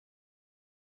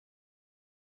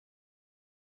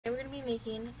We're going to be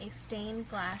making a stained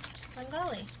glass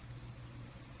Rangoli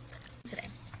today.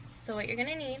 So what you're going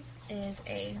to need is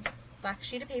a black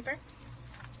sheet of paper.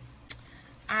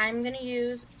 I'm going to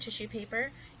use tissue paper.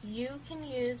 You can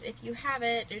use, if you have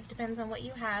it, it depends on what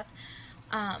you have,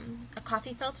 a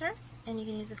coffee filter, and you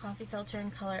can use a coffee filter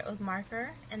and color it with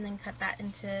marker and then cut that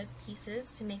into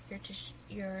pieces to make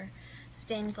your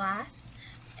stained glass,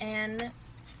 and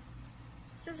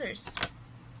scissors.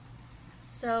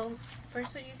 So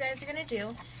first what you guys are going to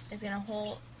do is going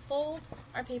to fold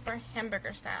our paper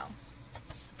hamburger style.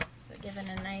 So give it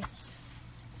a nice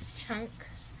chunk,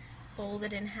 fold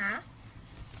it in half.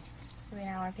 So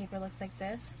now our paper looks like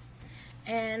this.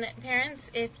 And parents,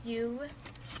 if you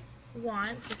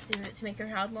want to make your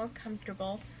child more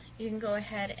comfortable, you can go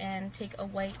ahead and take a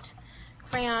white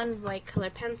crayon, white color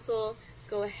pencil,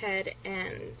 go ahead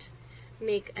and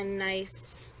make a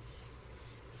nice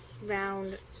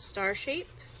round star shape,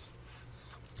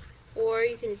 or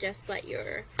you can just let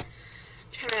your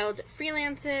child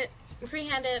freehand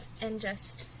it and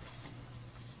just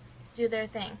do their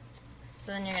thing.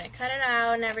 So then you're going to cut it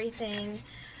out and everything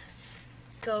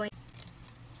going.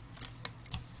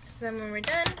 So then when we're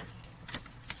done,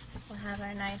 we'll have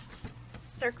our nice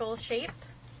circle shape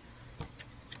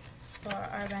for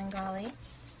our Rangoli.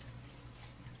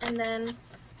 And then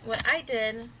what I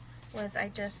did was I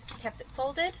just kept it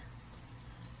folded,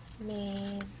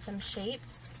 made some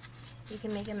shapes. You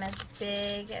can make them as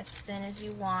big, as thin as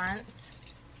you want.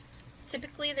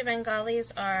 Typically the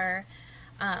Rangolis are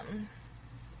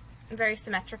very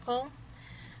symmetrical.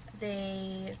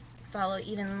 They follow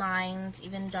even lines,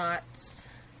 even dots,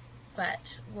 but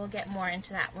we'll get more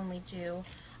into that when we do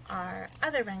our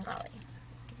other Rangoli.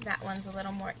 That one's a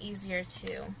little more easier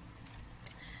to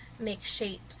make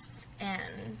shapes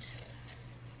and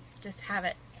just have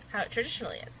it how it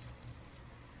traditionally is.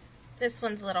 This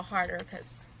one's a little harder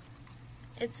because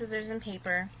it's scissors and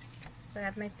paper. So I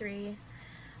have my three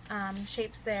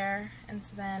shapes there, and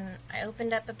so then I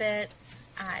opened up a bit.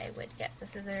 I would get the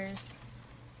scissors,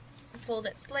 fold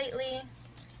it slightly,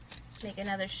 make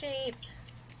another shape,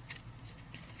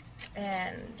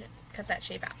 and cut that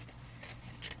shape out.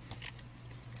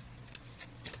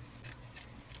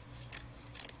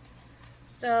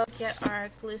 So get our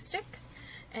glue stick,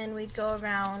 and we'd go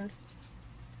around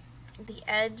the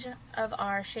edge of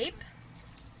our shape,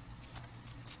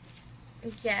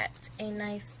 get a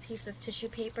nice piece of tissue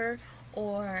paper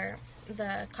or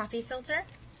the coffee filter,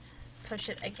 push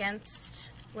it against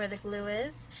where the glue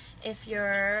is. If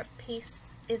your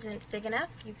piece isn't big enough,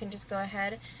 you can just go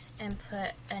ahead and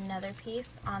put another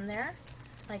piece on there,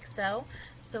 like so.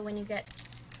 So when you get,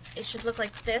 it should look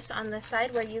like this on this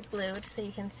side where you glued, so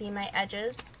you can see my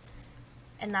edges,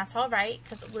 and that's alright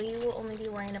because we will only be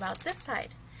worrying about this side.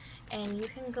 And you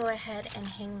can go ahead and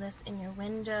hang this in your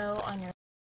window, on your.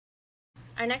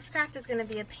 Our next craft is going to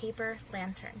be a paper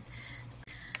lantern.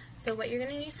 So what you're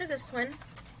going to need for this one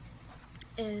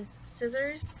is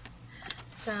scissors,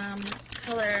 some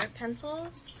color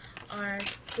pencils, our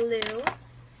glue,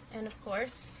 and of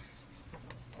course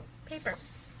paper.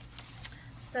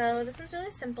 So this one's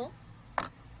really simple.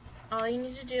 All you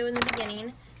need to do in the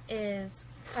beginning is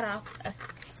cut off a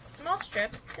small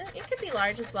strip. It could be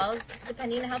large as well,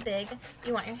 depending on how big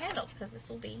you want your handle, because this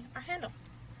will be our handle.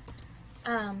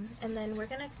 And then we're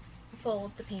going to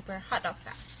fold the paper hot dog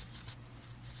style.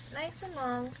 Nice and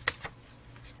long.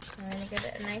 We're going to give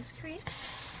it a nice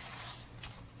crease.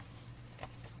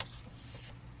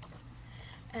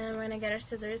 And we're going to get our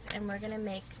scissors and we're going to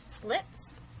make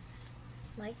slits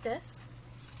like this.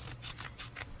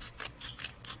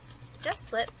 Just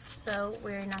slits, so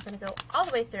we're not going to go all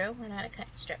the way through. We're not going to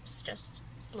cut strips, just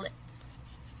slits.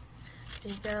 So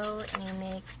you go and you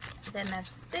make them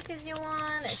as thick as you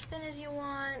want, as thin as you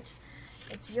want.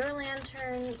 It's your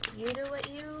lantern. You do what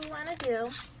you want to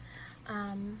do.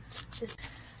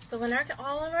 So when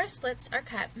all of our slits are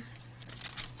cut,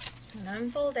 I'm going to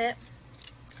unfold it.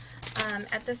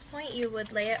 At this point you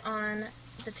would lay it on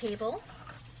the table,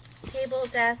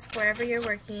 desk, wherever you're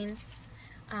working.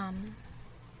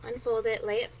 Unfold it,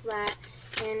 lay it flat,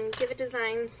 and give it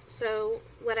designs. So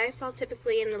what I saw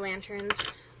typically in the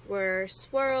lanterns were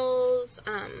swirls,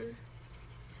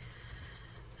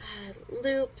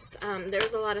 loops. There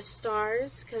was a lot of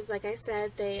stars because, like I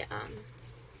said, they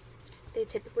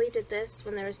typically did this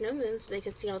when there was no moon, so they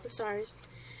could see all the stars.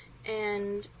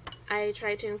 And I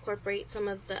tried to incorporate some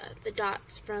of the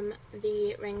dots from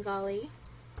the Rangoli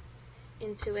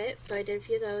into it. So I did a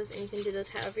few of those, and you can do those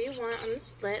however you want on the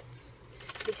slits.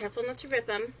 Be careful not to rip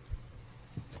them.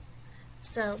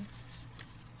 So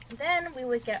then we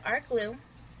would get our glue.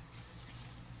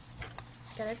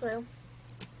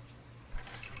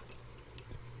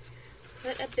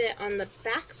 put a bit on the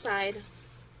back side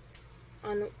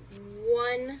on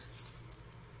one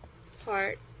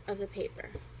part of the paper,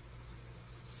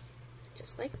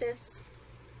 just like this.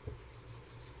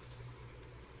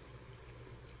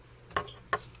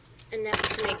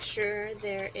 Enough to make sure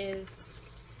that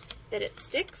it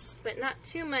sticks, but not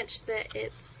too much that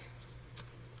it's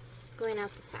going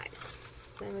out the sides.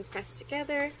 So then we press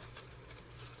together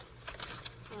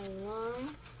all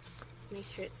along, make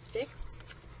sure it sticks,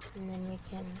 and then we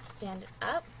can stand it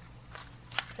up,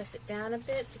 press it down a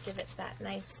bit to give it that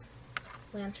nice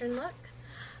lantern look.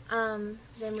 Then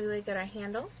we would get our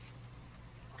handle,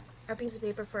 our piece of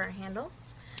paper for our handle.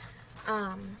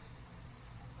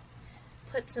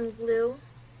 Put some glue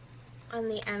on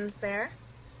the ends there,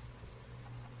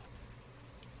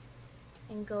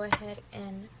 and go ahead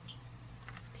and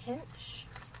pinch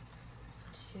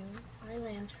to our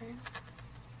lantern,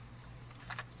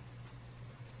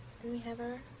 and we have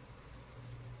our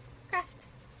craft.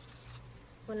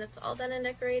 When it's all done and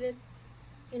decorated,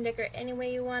 you can decorate any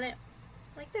way you want it,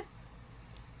 like this.